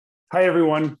Hi,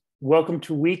 everyone. Welcome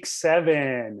to week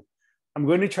 7. I'm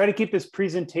going to try to keep this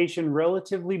presentation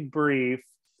relatively brief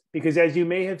because, as you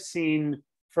may have seen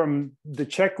from the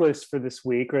checklist for this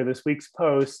week or this week's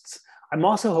posts, I'm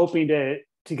also hoping to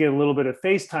get a little bit of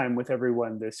FaceTime with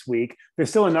everyone this week. There's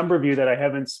still a number of you that I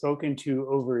haven't spoken to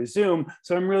over Zoom,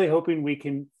 so I'm really hoping we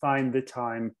can find the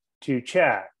time to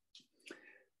chat.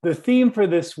 The theme for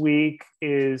this week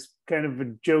is kind of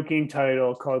a joking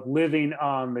title called Living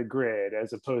on the Grid,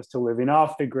 as opposed to living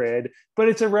off the grid, but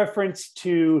it's a reference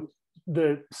to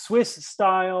the Swiss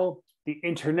style, the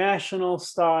international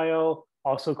style,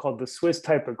 also called the Swiss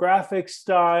typographic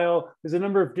style. There's a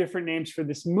number of different names for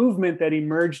this movement that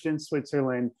emerged in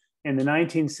Switzerland in the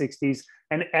 1960s.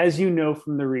 And as you know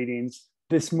from the readings,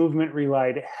 this movement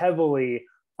relied heavily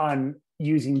on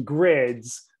using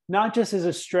grids, not just as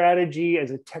a strategy,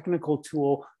 as a technical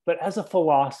tool, but as a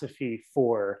philosophy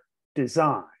for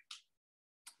design.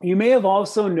 You may have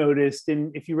also noticed,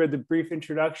 and if you read the brief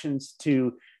introductions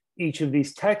to each of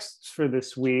these texts for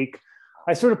this week,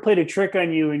 I sort of played a trick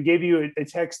on you and gave you a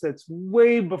text that's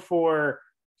way before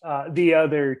the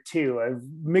other two. I've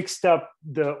mixed up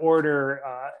the order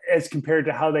as compared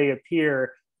to how they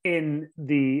appear in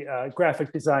the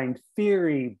graphic design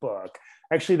theory book.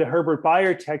 Actually, the Herbert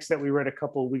Bayer text that we read a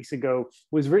couple of weeks ago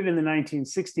was written in the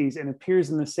 1960s and appears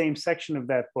in the same section of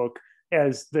that book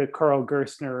as the Karl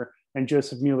Gerstner and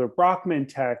Joseph Mueller-Brockmann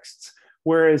texts,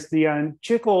 whereas the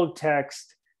Chickold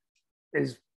text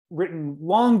is written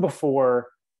long before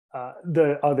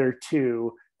the other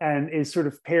two and is sort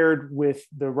of paired with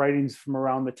the writings from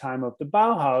around the time of the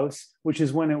Bauhaus, which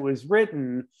is when it was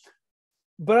written.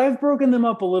 But I've broken them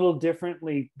up a little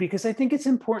differently because I think it's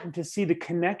important to see the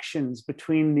connections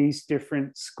between these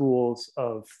different schools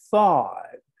of thought.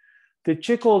 The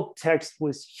Chickold text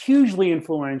was hugely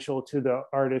influential to the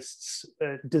artists,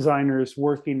 designers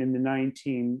working in the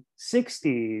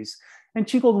 1960s. And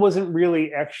Chickold wasn't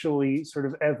really actually sort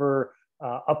of ever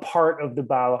a part of the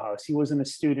Bauhaus. He wasn't a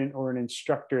student or an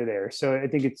instructor there. So I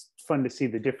think it's fun to see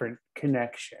the different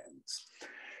connections.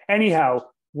 Anyhow,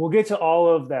 we'll get to all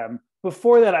of them.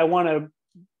 Before that, I want to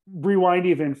rewind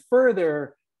even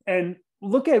further and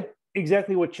look at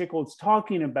exactly what Chickold's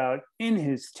talking about in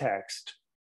his text,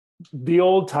 the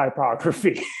old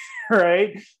typography,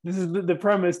 right? This is the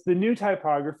premise. The new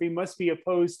typography must be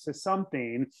opposed to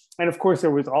something. And of course,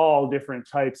 there was all different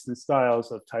types and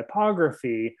styles of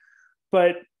typography.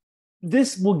 But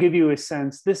this will give you a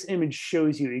sense. This image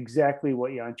shows you exactly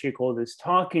what Jan Chickold is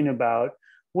talking about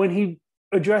when he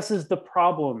addresses the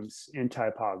problems in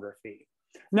typography.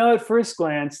 Now, at first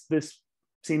glance, this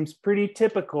seems pretty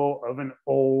typical of an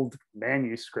old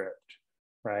manuscript,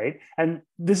 right? And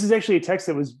this is actually a text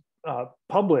that was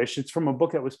published. It's from a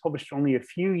book that was published only a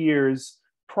few years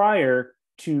prior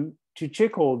to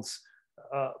Chickold's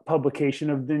publication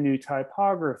of the new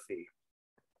typography.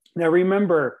 Now,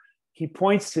 remember, he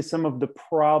points to some of the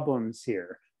problems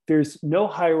here. There's no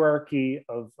hierarchy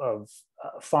of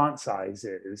font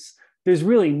sizes. There's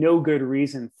really no good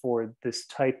reason for this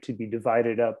type to be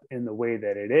divided up in the way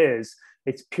that it is.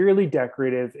 It's purely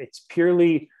decorative. It's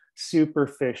purely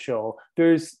superficial.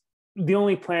 The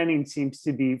only planning seems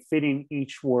to be fitting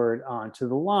each word onto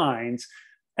the lines.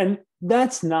 And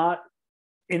that's not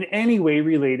in any way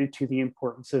related to the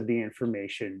importance of the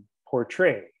information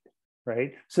portrayed,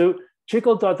 right? So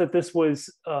Chickold thought that this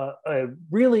was a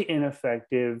really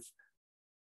ineffective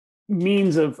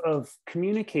means of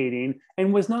communicating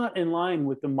and was not in line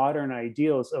with the modern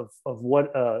ideals of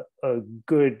what a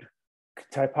good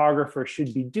typographer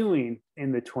should be doing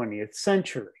in the 20th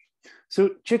century.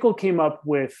 So Chickold came up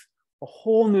with a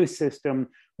whole new system.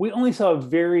 We only saw a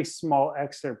very small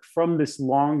excerpt from this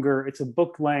longer, it's a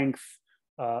book length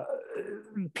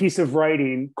piece of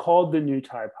writing called The New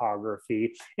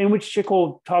Typography, in which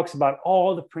Chickold talks about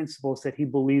all the principles that he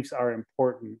believes are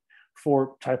important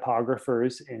for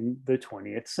typographers in the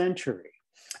 20th century.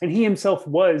 And he himself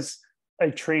was a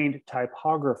trained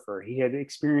typographer. He had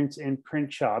experience in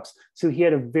print shops, so he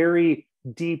had a very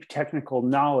deep technical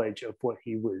knowledge of what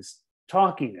he was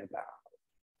talking about.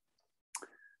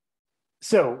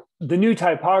 So the new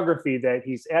typography that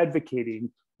he's advocating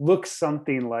looks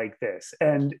something like this.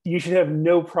 And you should have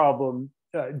no problem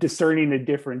discerning the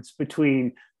difference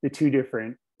between the two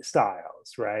different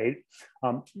styles, right?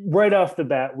 Right off the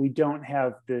bat, we don't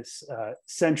have this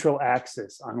central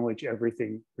axis on which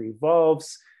everything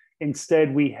revolves.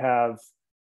 Instead, we have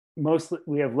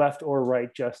left or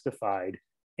right justified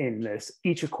in this,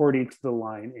 each according to the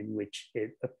line in which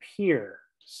it appears.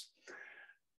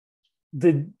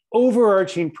 The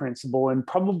overarching principle, and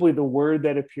probably the word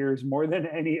that appears more than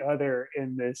any other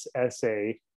in this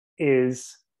essay,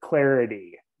 is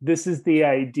clarity. this is the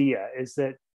idea, is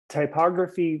that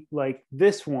typography like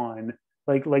this one,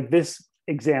 like this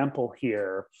example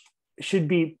here, should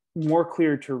be more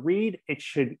clear to read. It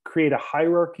should create a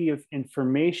hierarchy of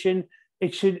information.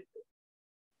 It should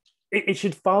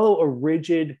follow a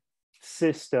rigid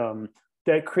system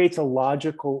that creates a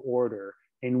logical order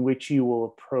in which you will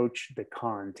approach the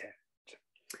content.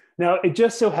 Now, it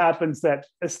just so happens that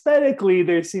aesthetically,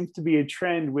 there seems to be a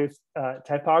trend with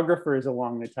typographers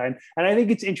along the time. And I think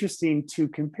it's interesting to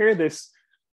compare this.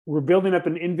 We're building up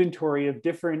an inventory of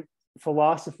different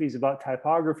philosophies about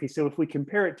typography. So if we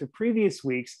compare it to previous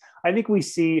weeks, I think we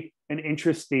see an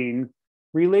interesting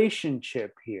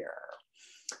relationship here.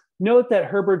 Note that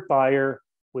Herbert Bayer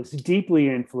was deeply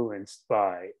influenced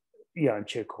by Jan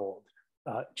Tschichold.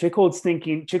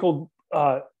 Tschichold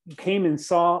came and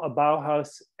saw a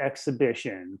Bauhaus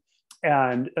exhibition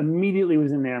and immediately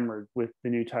was enamored with the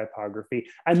new typography,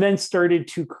 and then started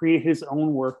to create his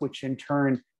own work, which in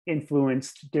turn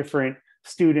influenced different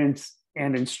students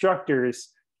and instructors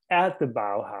at the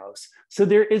Bauhaus. So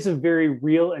there is a very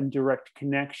real and direct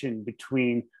connection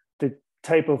between the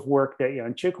type of work that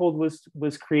Jan Tschichold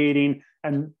was creating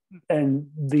and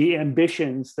the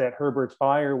ambitions that Herbert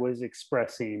Bayer was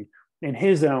expressing in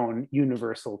his own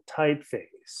universal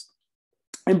typeface.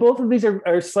 And both of these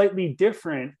are slightly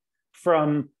different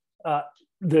from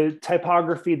the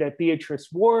typography that Beatrice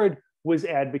Ward was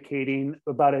advocating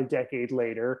about a decade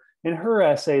later in her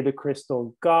essay, The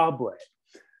Crystal Goblet.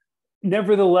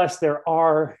 Nevertheless, there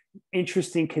are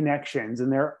interesting connections,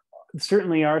 and there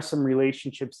certainly are some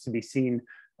relationships to be seen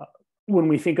when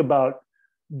we think about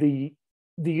the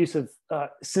use of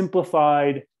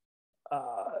simplified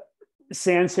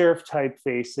sans serif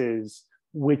typefaces,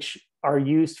 which are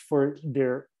used for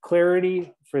their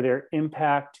clarity, for their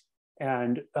impact,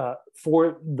 and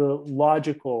for the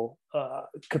logical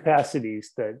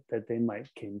capacities that they might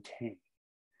contain.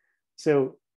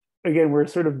 So again, we're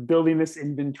sort of building this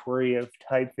inventory of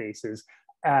typefaces,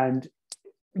 and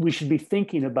we should be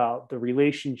thinking about the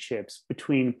relationships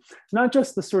between not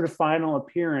just the sort of final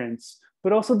appearance,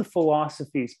 but also the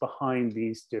philosophies behind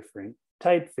these different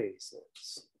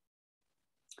typefaces.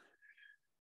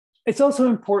 It's also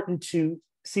important to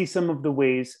see some of the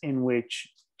ways in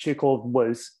which Tschichold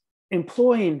was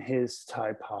employing his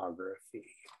typography.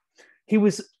 He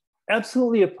was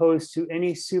absolutely opposed to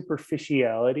any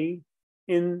superficiality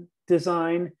in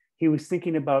design. He was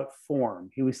thinking about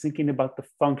form. He was thinking about the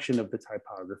function of the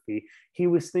typography. He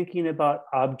was thinking about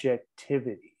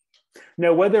objectivity.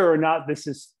 Now, whether or not this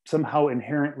is somehow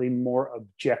inherently more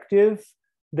objective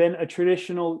than a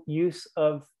traditional use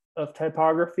of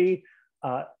typography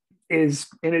is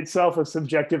in itself a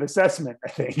subjective assessment, I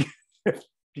think, if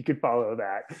you could follow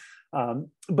that.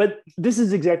 But this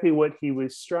is exactly what he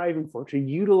was striving for, to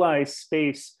utilize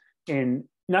space in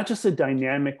not just a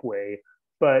dynamic way,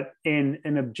 but in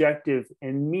an objective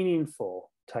and meaningful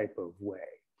type of way.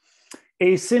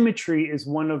 Asymmetry is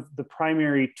one of the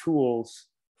primary tools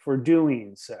for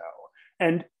doing so.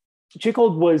 And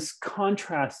Tschichold was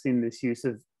contrasting this use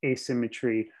of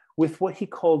asymmetry with what he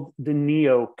called the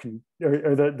neo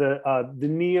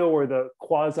or the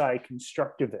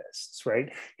quasi-constructivists,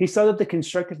 right? He saw that the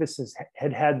constructivists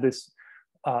had this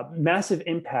massive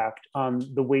impact on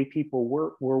the way people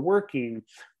were working,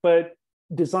 but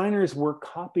designers were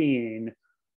copying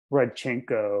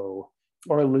Rodchenko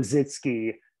or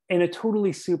Liszewski in a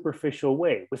totally superficial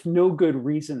way with no good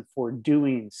reason for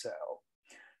doing so.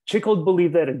 Tschichold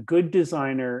believed that a good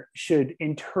designer should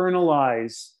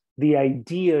internalize the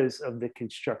ideas of the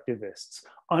constructivists,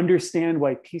 understand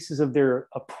why pieces of their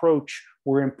approach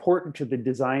were important to the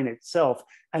design itself,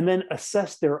 and then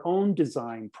assess their own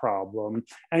design problem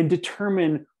and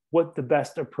determine what the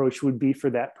best approach would be for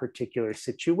that particular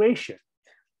situation.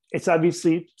 It's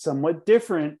obviously somewhat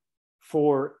different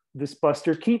for this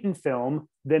Buster Keaton film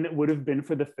than it would have been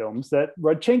for the films that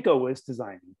Rodchenko was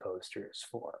designing posters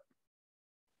for.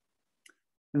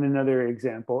 And another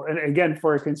example, and again,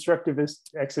 for a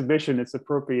constructivist exhibition, it's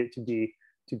appropriate to be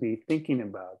thinking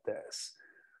about this.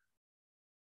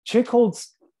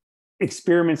 Tschichold's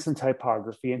experiments in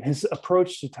typography and his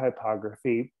approach to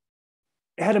typography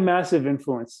had a massive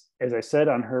influence, as I said,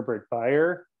 on Herbert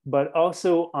Bayer, but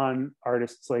also on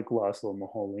artists like Laszlo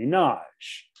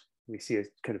Moholy-Nagy. We see a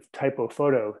kind of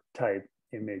typophoto type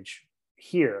image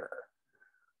here.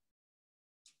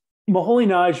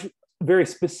 Moholy-Nagy very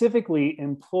specifically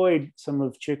employed some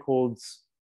of Tschichold's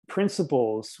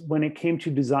principles when it came to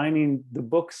designing the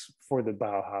books for the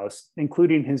Bauhaus,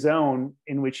 including his own,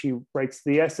 in which he writes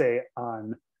the essay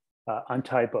on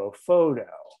typophoto.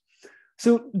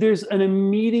 So there's an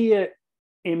immediate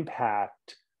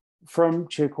impact from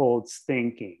Chickhold's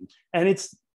thinking. And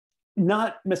it's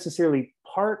not necessarily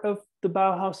part of the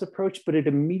Bauhaus approach, but it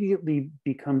immediately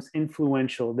becomes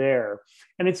influential there.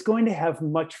 And it's going to have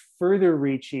much further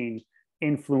reaching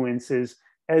influences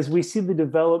as we see the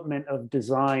development of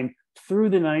design through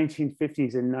the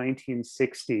 1950s and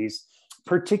 1960s,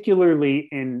 particularly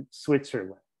in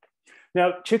Switzerland.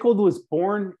 Now, Chickhold was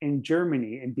born in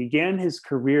Germany and began his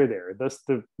career there, thus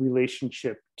the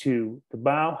relationship to the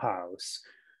Bauhaus.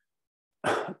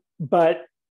 But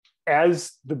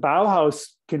as the Bauhaus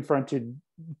confronted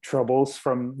troubles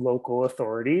from local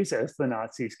authorities, as the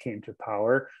Nazis came to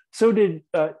power, so did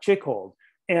Chickhold.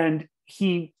 And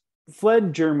he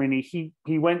fled Germany.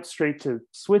 He went straight to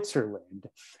Switzerland,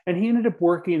 and he ended up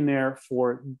working there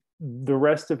for the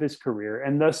rest of his career,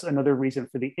 and thus another reason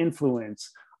for the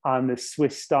influence on the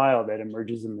Swiss style that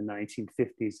emerges in the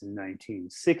 1950s and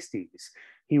 1960s.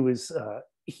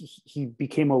 He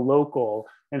became a local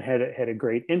and had a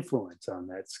great influence on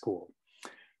that school.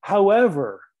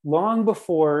 However, long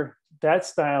before that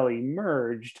style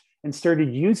emerged and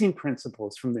started using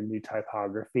principles from the new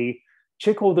typography,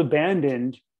 Chickhold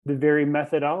abandoned the very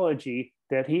methodology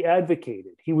that he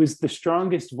advocated. He was the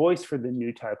strongest voice for the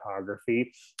new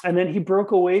typography, and then he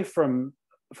broke away from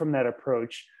that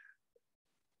approach,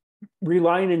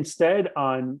 relying instead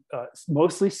on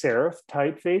mostly serif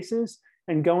typefaces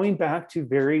and going back to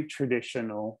very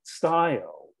traditional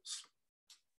styles.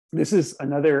 This is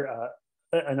another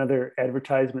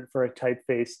advertisement for a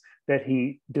typeface that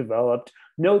he developed.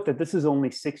 Note that this is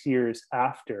only 6 years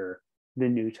after the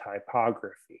new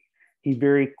typography. He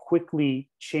very quickly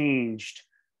changed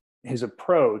his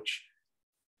approach,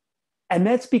 and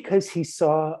that's because he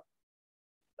saw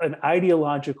an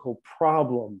ideological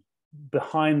problem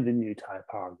behind the new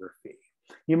typography.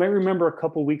 You might remember a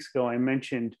couple of weeks ago, I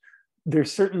mentioned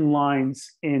there's certain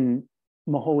lines in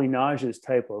Moholy-Nagy's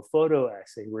typo photo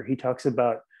essay where he talks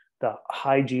about the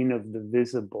hygiene of the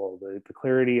visible, the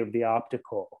clarity of the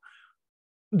optical.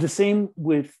 The same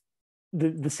with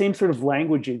the same sort of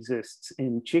language exists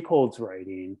in Chickhold's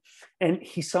writing. And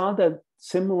he saw that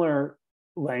similar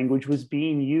language was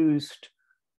being used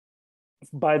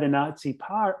by the Nazi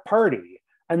party.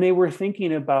 And they were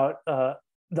thinking about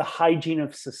the hygiene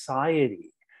of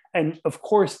society. And of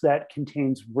course, that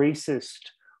contains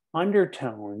racist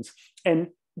undertones. And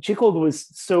Chickhold was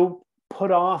so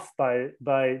put off by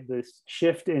this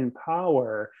shift in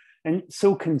power and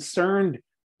so concerned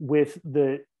with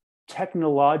the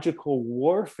technological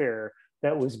warfare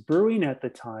that was brewing at the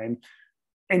time.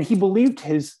 And he believed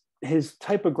his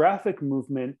typographic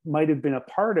movement might have been a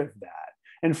part of that.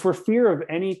 And for fear of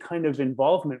any kind of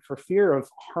involvement, for fear of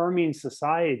harming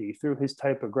society through his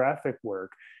typographic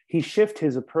work, he shifted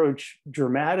his approach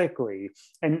dramatically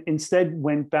and instead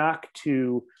went back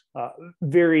to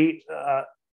very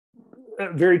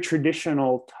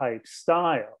traditional type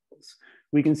styles.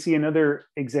 We can see another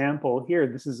example here.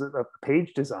 This is a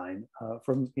page design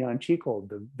from Jan Chickhold,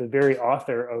 the very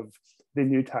author of the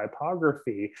new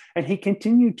typography. And he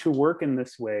continued to work in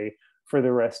this way for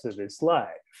the rest of his life.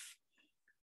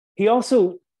 He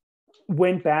also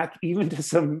went back even to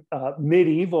some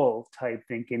medieval type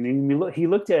thinking. And he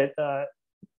looked at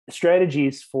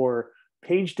strategies for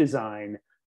page design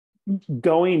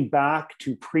going back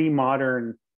to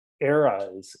pre-modern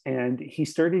eras, and he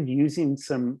started using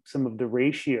some of the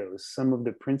ratios, some of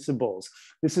the principles.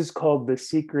 This is called the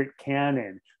secret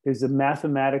canon. There's a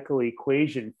mathematical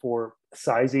equation for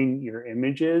sizing your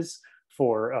images,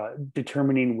 for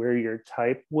determining where your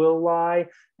type will lie,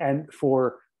 and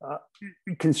for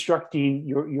constructing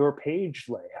your page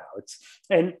layouts.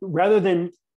 And rather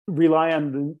than rely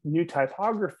on the new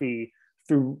typography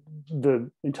through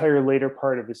the entire later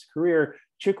part of his career,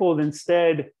 Chickhold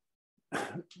instead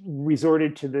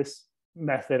resorted to this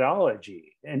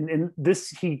methodology. And this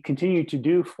he continued to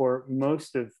do for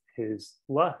most of his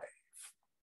life.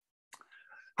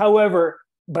 However,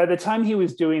 by the time he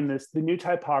was doing this, the new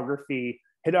typography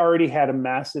had already had a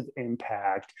massive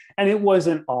impact, and it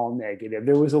wasn't all negative.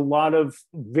 There was a lot of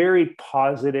very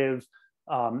positive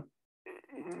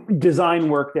design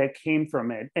work that came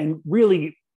from it, and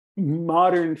really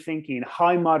modern thinking,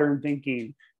 high modern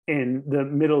thinking in the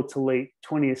middle to late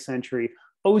 20th century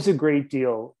owes a great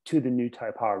deal to the new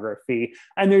typography.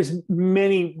 And there's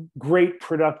many great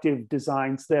productive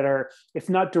designs that are, if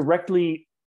not directly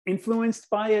influenced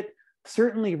by it,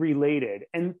 certainly related.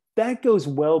 And that goes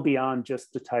well beyond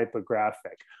just the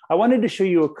typographic. I wanted to show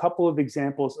you a couple of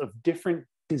examples of different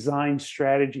design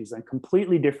strategies on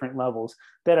completely different levels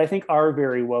that I think are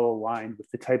very well aligned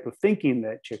with the type of thinking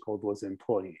that Chickhold was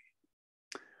employing.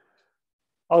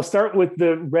 I'll start with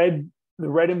the red The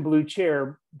Red and Blue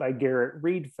Chair by Garrett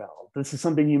Riedfeld. This is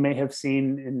something you may have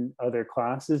seen in other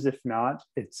classes. If not,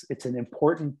 it's an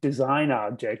important design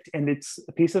object, and it's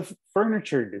a piece of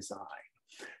furniture design.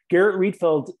 Garrett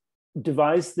Riedfeld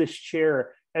devised this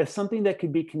chair as something that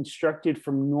could be constructed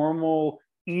from normal,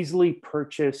 easily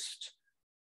purchased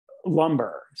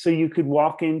lumber. So you could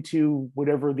walk into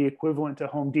whatever the equivalent to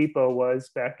Home Depot was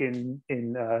back in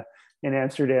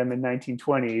Amsterdam in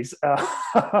 1920s.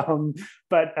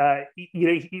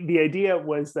 The idea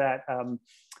was that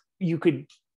you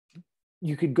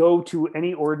could go to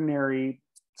any ordinary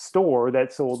store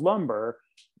that sold lumber,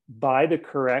 buy the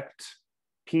correct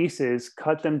pieces,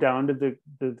 cut them down to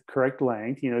the correct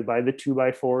length, buy the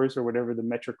 2x4s or whatever the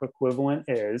metric equivalent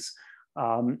is.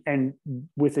 And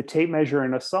with a tape measure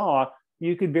and a saw,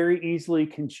 you could very easily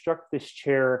construct this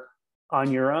chair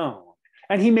on your own.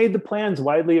 And he made the plans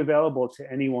widely available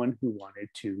to anyone who wanted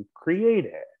to create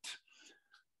it.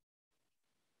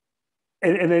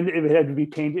 And then it had to be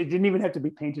painted. It didn't even have to be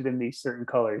painted in these certain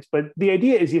colors. But the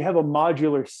idea is you have a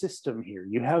modular system here.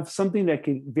 You have something that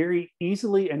can very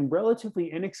easily and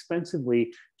relatively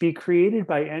inexpensively be created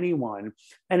by anyone.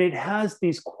 And it has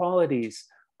these qualities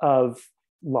of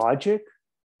logic,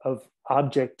 of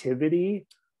objectivity,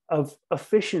 of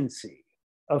efficiency,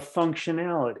 of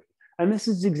functionality. And this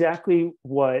is exactly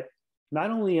what not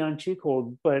only Jan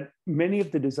Tschichold, but many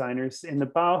of the designers in the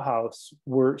Bauhaus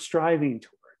were striving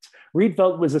towards.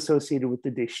 Riedfeld was associated with the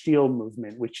De Stijl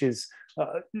movement, which is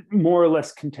more or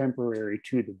less contemporary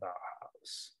to the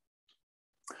Bauhaus.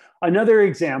 Another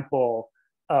example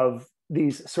of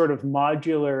these sort of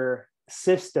modular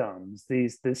systems,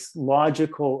 this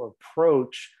logical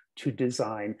approach to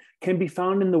design, can be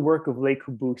found in the work of Le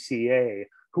Corbusier,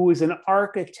 who was an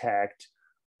architect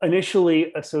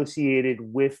initially associated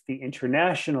with the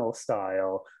international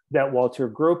style that Walter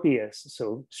Gropius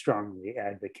so strongly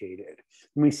advocated.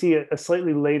 And we see a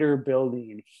slightly later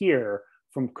building here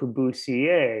from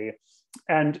Corbusier.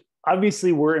 And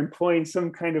obviously we're employing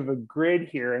some kind of a grid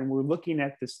here, and we're looking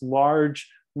at this large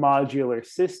modular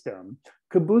system.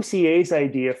 Corbusier's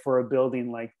idea for a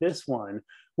building like this one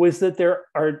was that there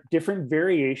are different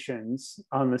variations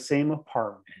on the same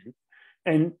apartment.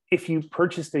 And if you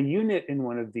purchased a unit in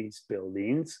one of these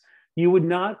buildings, you would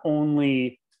not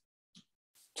only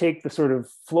take the sort of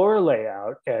floor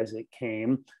layout as it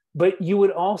came, but you would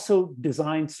also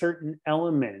design certain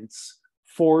elements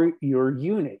for your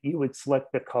unit. You would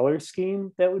select the color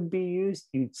scheme that would be used,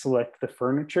 you'd select the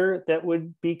furniture that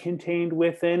would be contained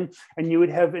within, and you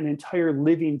would have an entire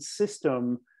living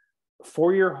system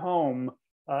for your home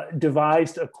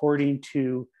devised according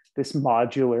to this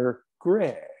modular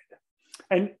grid.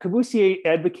 And Corbusier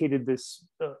advocated this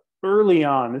early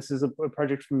on. This is a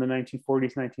project from the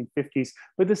 1940s, 1950s,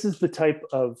 but this is the type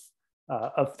of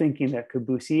thinking that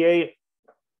Corbusier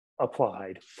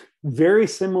applied. Very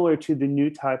similar to the new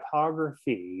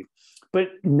typography,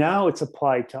 but now it's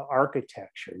applied to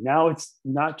architecture. Now it's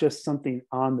not just something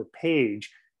on the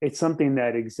page, it's something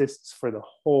that exists for the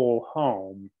whole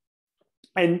home.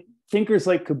 And thinkers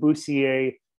like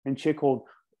Corbusier and Tschichold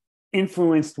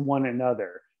influenced one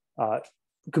another.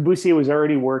 Corbusier was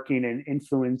already working and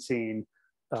influencing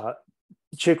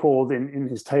Tschichold in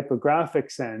his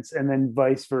typographic sense, and then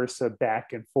vice versa,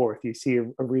 back and forth. You see a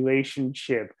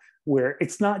relationship where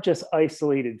it's not just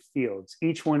isolated fields.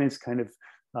 Each one is kind of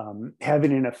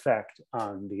having an effect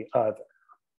on the other.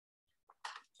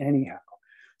 Anyhow,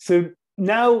 so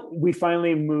now we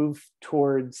finally move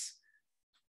towards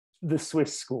the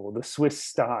Swiss school, the Swiss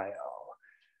style.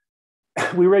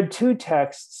 We read two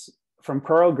texts from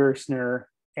Karl Gerstner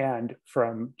and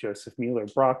from Joseph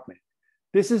Müller-Brockmann.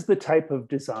 This is the type of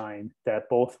design that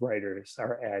both writers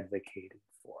are advocating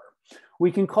for.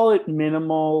 We can call it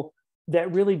minimal.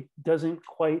 That really doesn't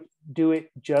quite do it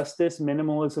justice.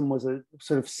 Minimalism was a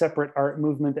sort of separate art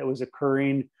movement that was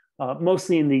occurring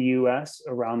mostly in the US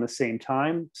around the same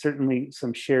time, certainly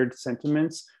some shared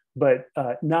sentiments, but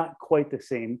not quite the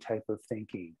same type of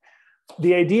thinking.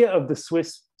 The idea of the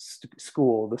Swiss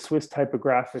school, the Swiss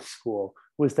typographic school,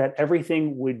 was that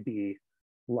everything would be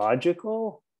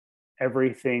logical,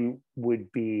 everything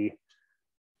would be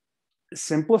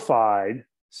simplified,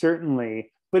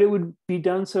 certainly, but it would be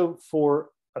done so for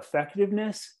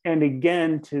effectiveness. And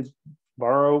again, to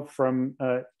borrow from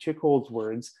Tschichold's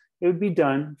words, it would be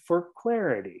done for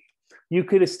clarity. You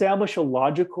could establish a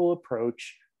logical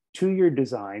approach to your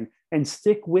design and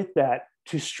stick with that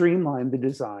to streamline the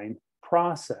design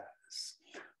process.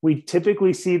 We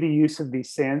typically see the use of these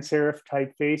sans serif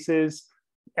typefaces.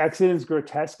 Accidents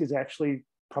Grotesque is actually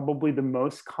probably the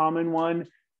most common one.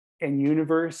 and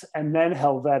Universe, and then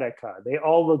Helvetica. They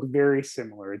all look very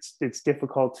similar. It's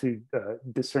difficult to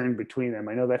discern between them.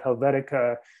 I know that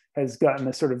Helvetica has gotten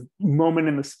a sort of moment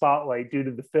in the spotlight due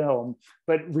to the film,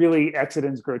 but really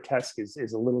Exodus Grotesque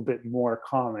is a little bit more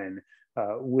common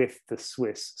with the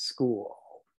Swiss school.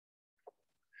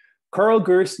 Karl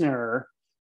Gerstner,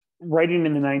 writing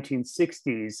in the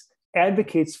 1960s,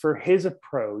 advocates for his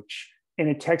approach in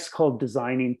a text called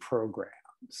Designing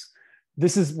Programs.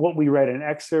 This is what we read an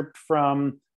excerpt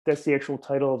from. That's the actual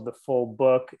title of the full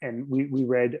book. And we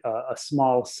read a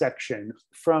small section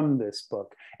from this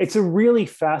book. It's a really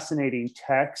fascinating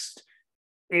text.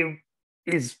 It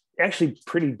is actually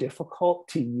pretty difficult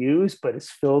to use, but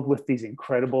it's filled with these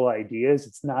incredible ideas.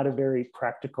 It's not a very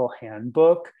practical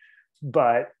handbook,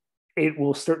 but it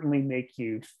will certainly make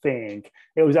you think.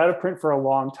 It was out of print for a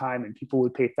long time, and people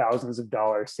would pay thousands of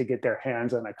dollars to get their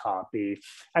hands on a copy.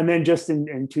 And then just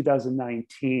in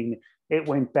 2019, it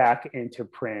went back into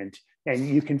print, and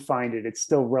you can find it. It's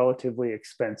still relatively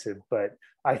expensive, but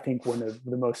I think one of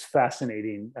the most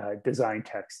fascinating design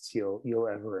texts you'll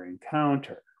ever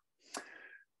encounter.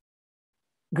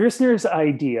 Gerstner's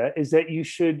idea is that you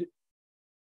should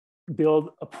build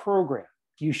a program.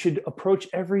 You should approach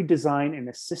every design in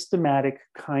a systematic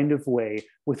kind of way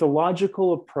with a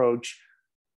logical approach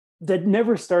that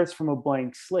never starts from a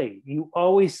blank slate. You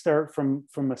always start from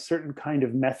a certain kind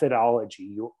of methodology.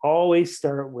 You always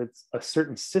start with a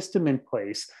certain system in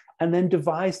place and then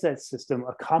devise that system,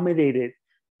 accommodate it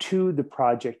to the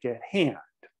project at hand.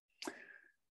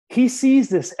 He sees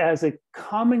this as a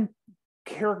common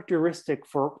characteristic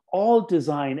for all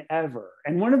design ever.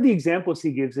 And one of the examples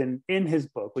he gives in his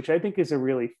book, which I think is a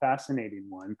really fascinating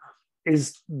one,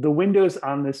 is the windows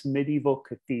on this medieval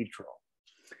cathedral.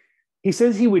 He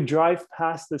says he would drive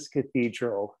past this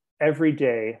cathedral every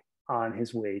day on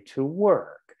his way to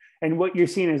work. And what you're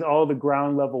seeing is all the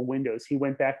ground level windows. He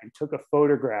went back and took a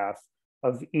photograph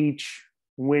of each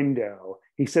window.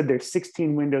 He said there's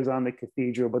 16 windows on the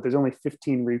cathedral, but there's only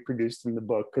 15 reproduced in the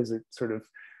book because it sort of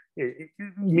it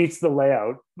meets the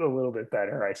layout a little bit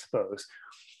better, I suppose.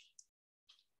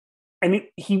 And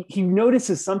he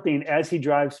notices something as he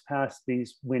drives past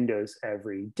these windows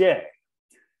every day.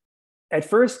 At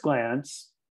first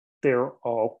glance, they're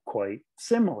all quite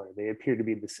similar. They appear to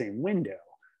be the same window.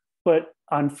 But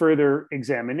on further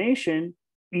examination,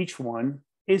 each one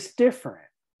is different.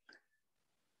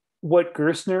 What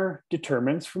Gerstner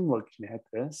determines from looking at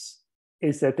this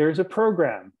is that there's a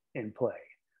program in play.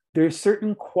 There's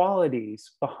certain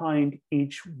qualities behind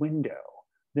each window,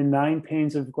 the 9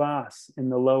 panes of glass in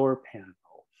the lower panel,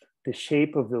 the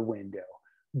shape of the window,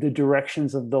 the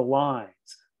directions of the lines,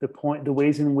 the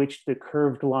ways in which the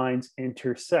curved lines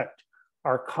intersect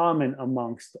are common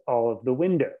amongst all of the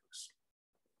windows.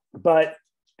 But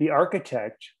the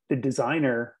architect, the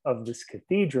designer of this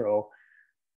cathedral,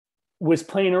 was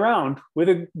playing around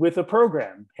with a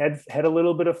program, had a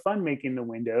little bit of fun making the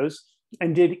windows,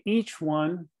 and did each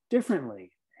one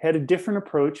differently, had a different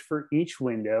approach for each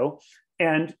window.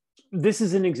 And this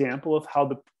is an example of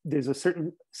how there's a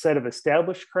certain set of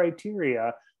established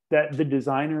criteria that the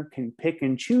designer can pick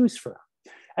and choose from.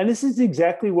 And this is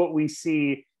exactly what we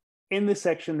see in the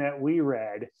section that we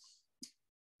read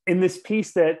in this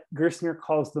piece that Gerstner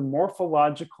calls the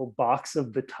morphological box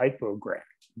of the typogram.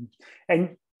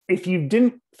 And if you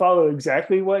didn't follow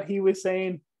exactly what he was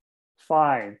saying,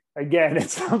 fine. Again,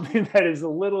 it's something that is a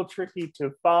little tricky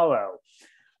to follow.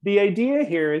 The idea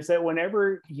here is that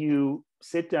whenever you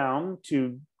sit down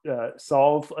to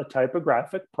solve a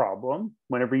typographic problem,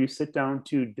 whenever you sit down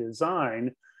to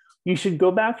design, you should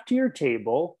go back to your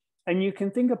table and you can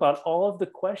think about all of the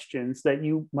questions that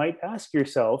you might ask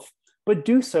yourself, but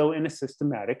do so in a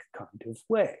systematic kind of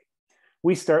way.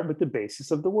 We start with the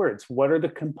basis of the words. What are the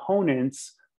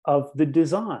components of the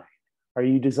design? Are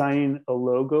you designing a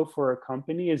logo for a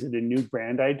company? Is it a new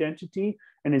brand identity?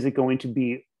 And is it going to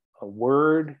be a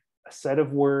word, a set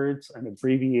of words, an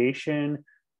abbreviation,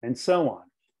 and so on?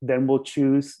 Then we'll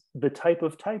choose the type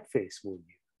of typeface we'll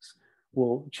use.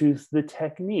 We'll choose the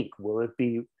technique. Will it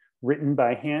be written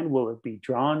by hand? Will it be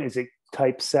drawn? Is it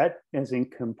typeset, as in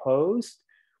composed?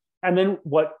 And then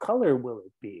what color will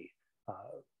it be?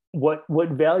 What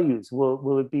values?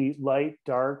 Will it be light,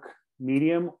 dark,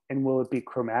 medium, and will it be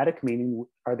chromatic, meaning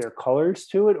are there colors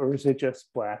to it, or is it just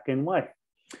black and white?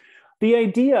 The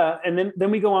idea, and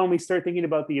then we go on, we start thinking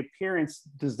about the appearance.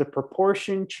 Does the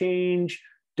proportion change?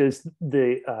 Does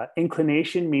the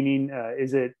inclination, meaning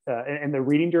is it, and the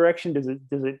reading direction, does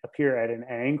it appear at an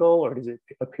angle or does it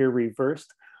appear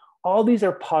reversed? All these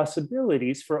are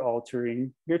possibilities for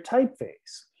altering your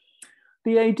typeface.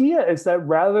 The idea is that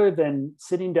rather than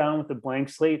sitting down with a blank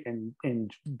slate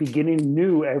and beginning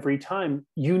new every time,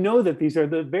 you know that these are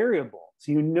the variables.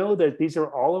 You know that these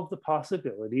are all of the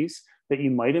possibilities that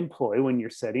you might employ when you're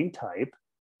setting type.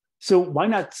 So why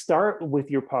not start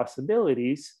with your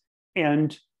possibilities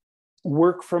and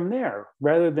work from there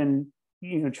rather than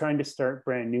trying to start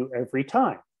brand new every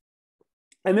time?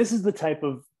 And this is the type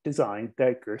of design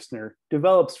that Gerstner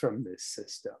develops from this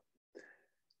system.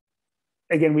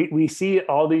 Again, we see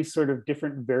all these sort of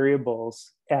different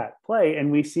variables at play,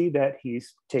 and we see that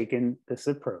he's taken this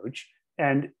approach.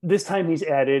 And this time he's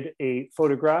added a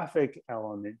photographic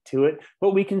element to it,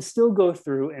 but we can still go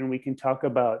through and we can talk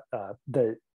about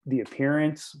the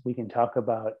appearance, we can talk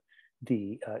about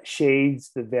the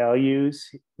shades, the values.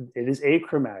 It is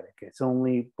achromatic, it's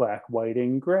only black, white,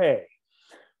 and gray.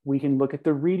 We can look at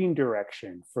the reading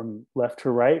direction from left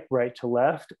to right, right to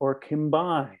left, or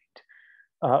combined.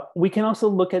 We can also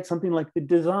look at something like the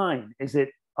design. Is it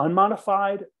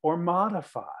unmodified or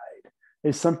modified?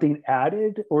 Is something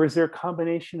added, or is there a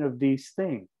combination of these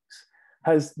things?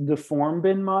 Has the form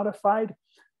been modified?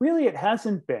 Really, it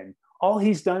hasn't been. All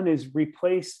he's done is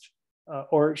replaced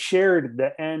or shared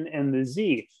the N and the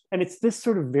Z. And it's this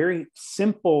sort of very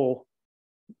simple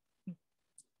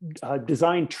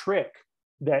design trick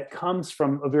that comes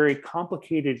from a very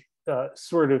complicated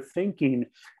sort of thinking.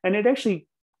 And it actually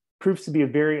proves to be a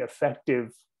very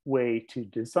effective way to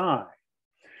design.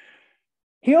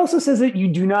 He also says that you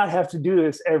do not have to do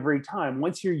this every time.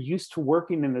 Once you're used to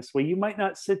working in this way, you might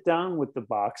not sit down with the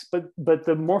box, but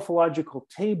the morphological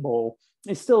table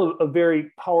is still a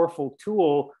very powerful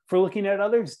tool for looking at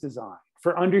others' design,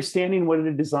 for understanding what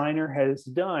a designer has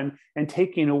done and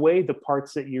taking away the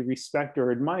parts that you respect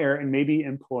or admire and maybe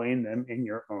employing them in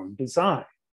your own design.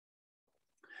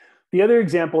 The other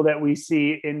example that we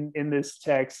see in this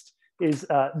text is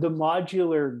the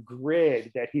modular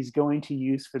grid that he's going to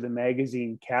use for the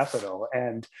magazine Capital.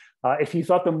 And if you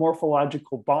thought the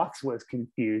morphological box was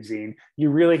confusing, you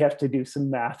really have to do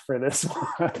some math for this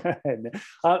one.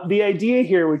 The idea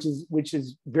here, which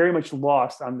is very much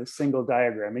lost on this single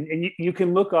diagram, and you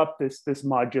can look up this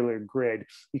modular grid.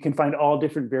 You can find all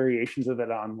different variations of it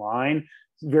online.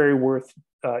 It's very worth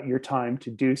your time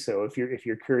to do so if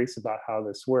you're curious about how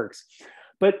this works.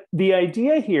 But the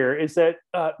idea here is that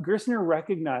Gerstner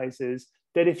recognizes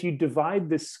that if you divide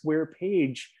this square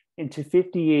page into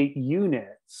 58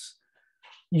 units,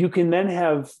 you can then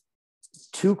have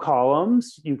 2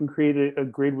 columns. You can create a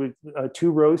grid with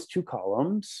 2 rows, 2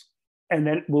 columns, and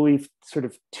then we'll leave sort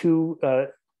of two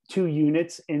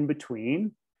units in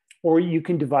between. Or you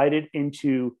can divide it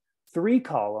into 3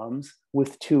 columns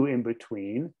with 2 in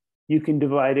between. You can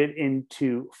divide it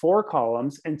into 4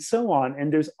 columns and so on.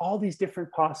 And there's all these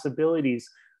different possibilities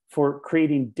for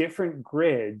creating different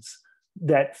grids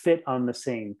that fit on the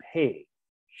same page.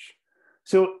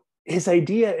 So his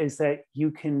idea is that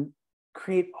you can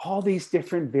create all these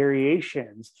different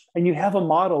variations and you have a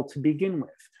model to begin with.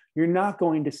 You're not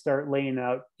going to start laying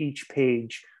out each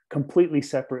page completely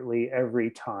separately every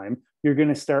time. You're going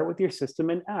to start with your system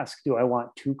and ask, do I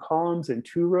want 2 columns and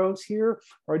 2 rows here?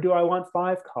 Or do I want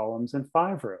 5 columns and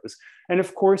 5 rows? And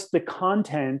of course, the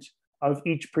content of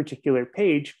each particular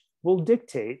page will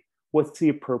dictate what's the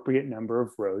appropriate number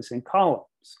of rows and columns.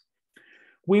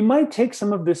 We might take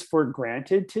some of this for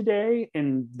granted today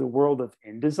in the world of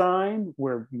InDesign,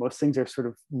 where most things are sort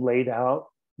of laid out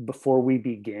before we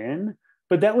begin.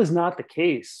 But that was not the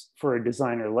case for a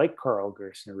designer like Carl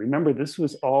Gerstner. Remember, this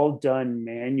was all done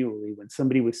manually when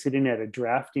somebody was sitting at a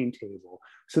drafting table.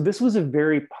 So this was a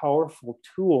very powerful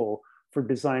tool for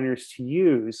designers to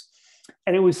use.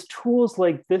 And it was tools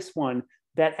like this one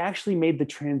that actually made the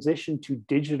transition to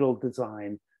digital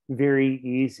design very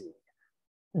easy.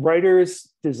 Writers,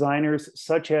 designers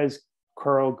such as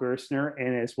Carl Gerstner,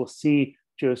 and as we'll see,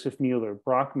 Joseph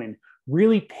Mueller-Brockman,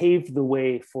 really paved the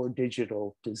way for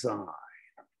digital design.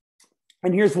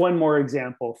 And here's one more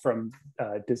example from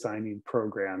designing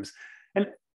programs. And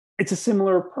it's a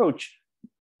similar approach.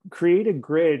 Create a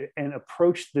grid and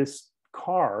approach this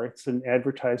car. It's an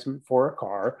advertisement for a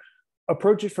car.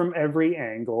 Approach it from every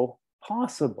angle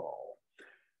possible.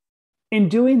 In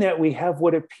doing that, we have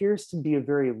what appears to be a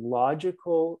very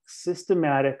logical,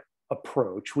 systematic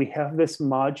approach. We have this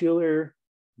modular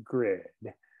grid.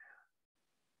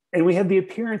 And we have the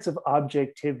appearance of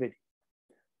objectivity.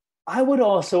 I would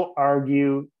also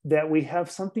argue that we have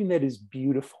something that is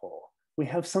beautiful. We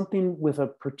have something with a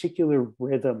particular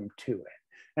rhythm to it.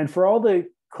 And for all the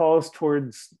calls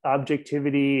towards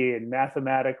objectivity and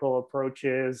mathematical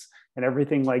approaches and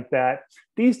everything like that,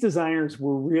 these designers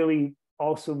were really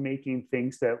also making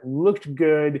things that looked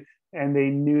good and they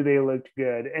knew they looked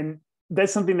good. And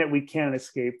that's something that we can't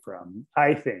escape from,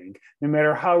 I think. No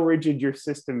matter how rigid your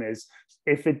system is,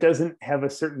 if it doesn't have a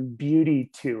certain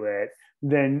beauty to it,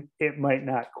 then it might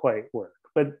not quite work.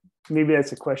 But maybe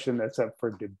that's a question that's up for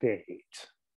debate.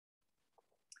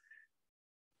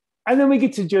 And then we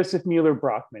get to Joseph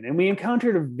Mueller-Brockmann, and we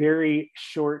encountered a very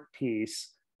short piece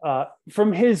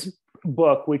from his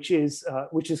book, which is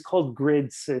called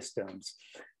Grid Systems.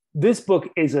 This book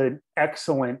is an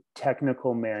excellent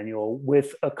technical manual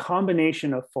with a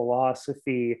combination of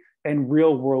philosophy and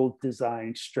real-world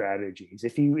design strategies.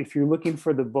 If you're looking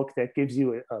for the book that gives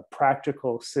you a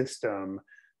practical system,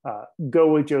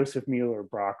 go with Joseph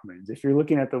Mueller-Brockmann's. If you're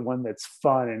looking at the one that's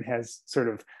fun and has sort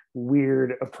of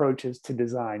weird approaches to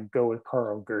design, go with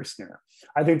Carl Gerstner.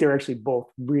 I think they're actually both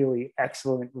really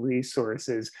excellent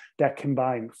resources that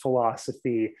combine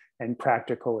philosophy and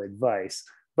practical advice.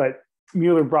 But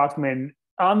Mueller-Brockmann,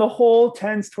 on the whole,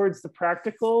 tends towards the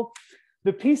practical.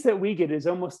 The piece that we get is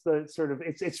almost the sort of,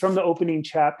 it's from the opening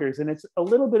chapters, and it's a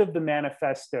little bit of the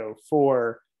manifesto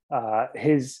for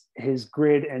his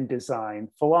grid and design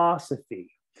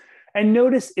philosophy. And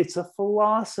notice it's a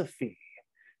philosophy.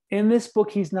 In this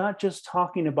book, he's not just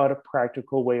talking about a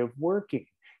practical way of working.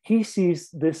 He sees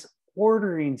this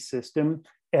ordering system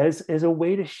as a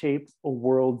way to shape a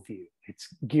worldview. It's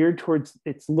geared towards,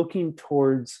 it's looking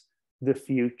towards the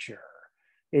future.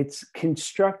 It's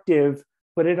constructive,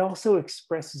 but it also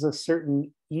expresses a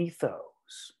certain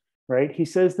ethos, right? He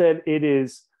says that it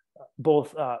is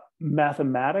both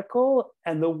mathematical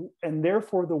and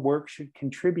therefore the work should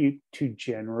contribute to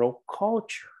general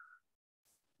culture.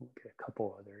 We'll get a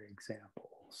couple other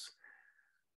examples.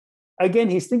 Again,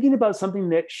 he's thinking about something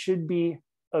that should be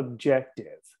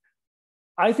objective.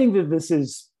 I think that this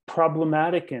is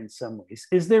problematic in some ways.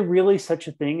 Is there really such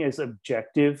a thing as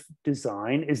objective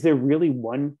design? Is there really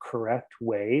one correct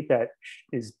way that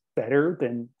is better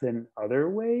than other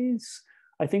ways?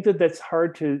 I think that that's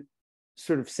hard to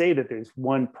sort of say that there's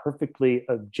one perfectly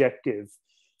objective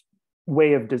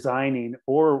way of designing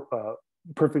or a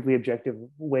perfectly objective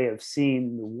way of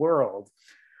seeing the world.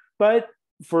 But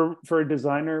for a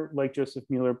designer like Joseph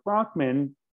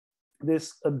Mueller-Brockmann,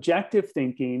 this objective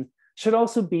thinking should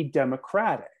also be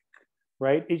democratic,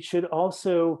 right? It should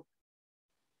also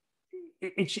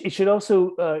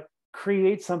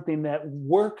create something that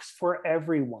works for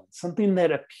everyone, something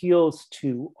that appeals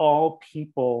to all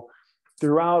people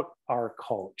throughout our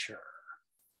culture.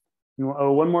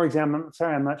 One more example. I'm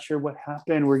sorry, I'm not sure what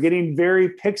happened. We're getting very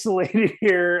pixelated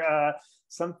here.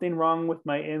 Something wrong with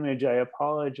my image. I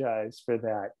apologize for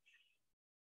that.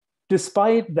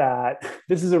 Despite that,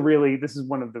 this is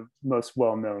one of the most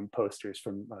well-known posters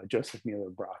from Joseph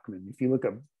Mueller-Brockmann. If you look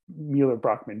up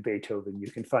Mueller-Brockmann Beethoven,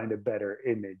 you can find a better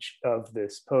image of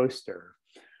this poster.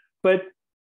 But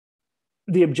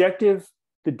the objective,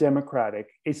 the democratic,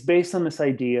 is based on this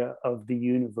idea of the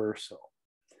universal.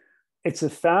 It's a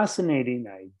fascinating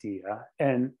idea,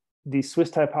 and the Swiss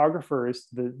typographers,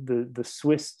 the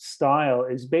Swiss style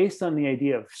is based on the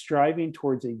idea of striving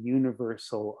towards a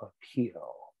universal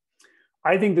appeal.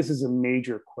 I think this is a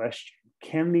major question.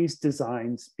 Can these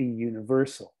designs be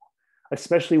universal?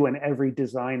 Especially when every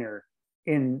designer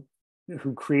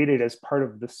who created as part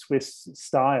of the Swiss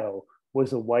style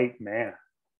was a white man,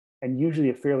 and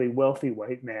usually a fairly wealthy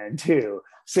white man too.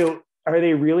 So are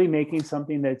they really making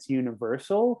something that's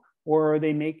universal, or are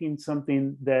they making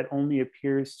something that only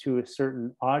appears to a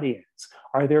certain audience?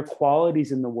 Are there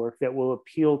qualities in the work that will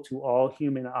appeal to all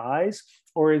human eyes,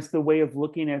 or is the way of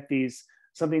looking at these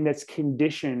something that's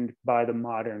conditioned by the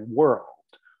modern world?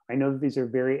 I know that these are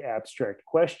very abstract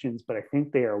questions, but I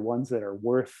think they are ones that are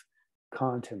worth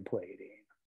contemplating.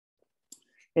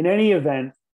 In any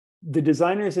event, the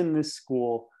designers in this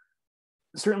school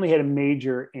certainly had a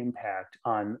major impact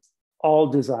on all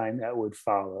design that would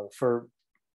follow. For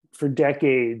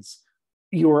decades,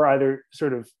 you were either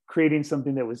sort of creating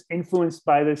something that was influenced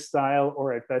by this style,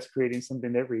 or at best creating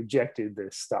something that rejected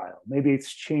this style. Maybe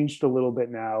it's changed a little bit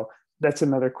now. That's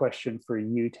another question for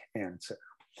you to answer.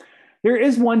 There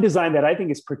is one design that I think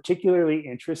is particularly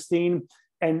interesting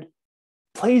and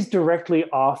plays directly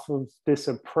off of this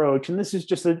approach. And this is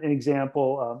just an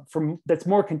example that's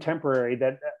more contemporary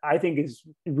that I think is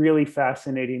really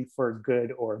fascinating for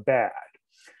good or bad.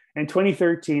 In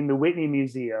 2013, the Whitney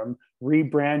Museum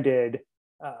rebranded,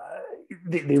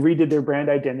 they redid their brand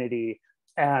identity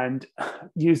and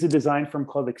used a design firm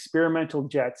called Experimental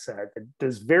Jet Set that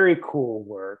does very cool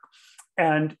work.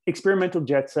 And Experimental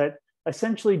Jet Set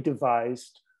essentially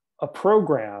devised a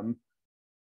program,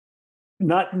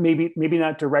 maybe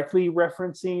not directly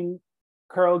referencing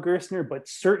Carl Gerstner, but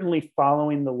certainly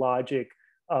following the logic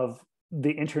of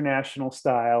the international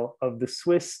style of the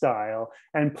Swiss style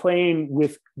and playing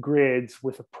with grids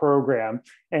with a program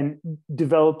and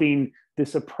developing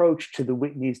this approach to the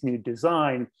Whitney's new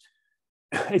design.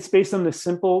 It's based on the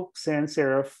simple sans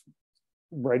serif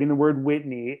writing the word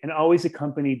Whitney and always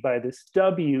accompanied by this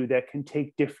W that can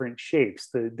take different shapes.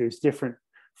 There's different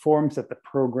forms that the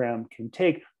program can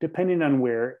take depending on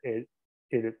where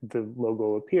the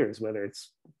logo appears, whether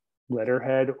it's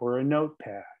letterhead or a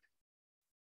notepad.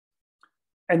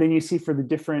 And then you see for the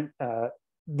different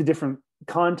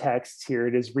contexts here,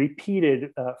 it is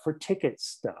repeated for ticket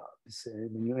stubs.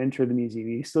 And when you enter the museum,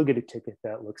 you still get a ticket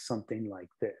that looks something like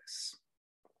this.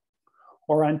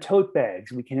 Or on tote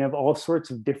bags, we can have all sorts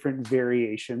of different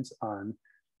variations on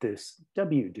this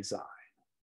W design.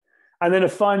 And then a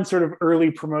fun sort of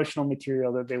early promotional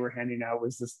material that they were handing out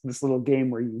was this little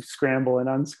game where you scramble and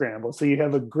unscramble. So you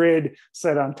have a grid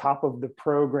set on top of the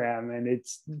program, and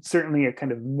it's certainly a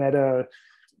kind of meta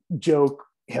joke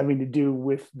having to do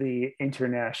with the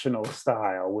international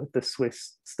style, with the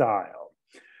Swiss style.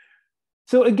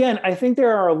 So again, I think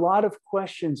there are a lot of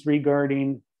questions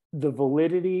regarding the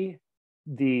validity,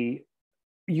 the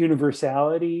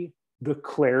universality, the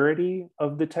clarity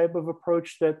of the type of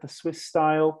approach that the Swiss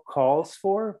style calls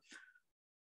for.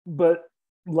 But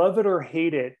love it or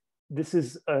hate it, this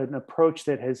is an approach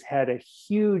that has had a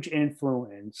huge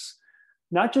influence,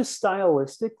 not just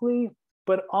stylistically,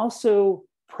 but also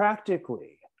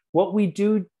practically. What we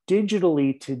do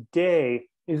digitally today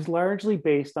is largely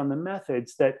based on the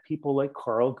methods that people like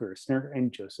Carl Gerstner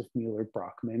and Joseph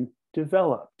Mueller-Brockmann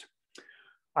developed.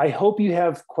 I hope you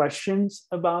have questions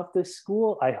about this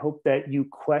school. I hope that you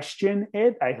question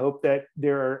it. I hope that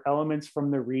there are elements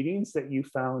from the readings that you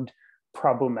found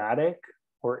problematic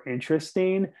or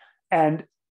interesting. And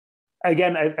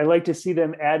again, I like to see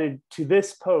them added to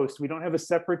this post. We don't have a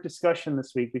separate discussion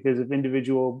this week because of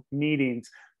individual meetings,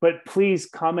 but please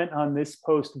comment on this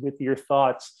post with your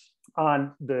thoughts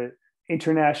on the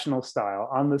international style,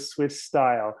 on the Swiss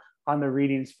style, on the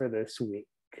readings for this week.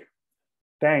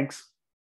 Thanks.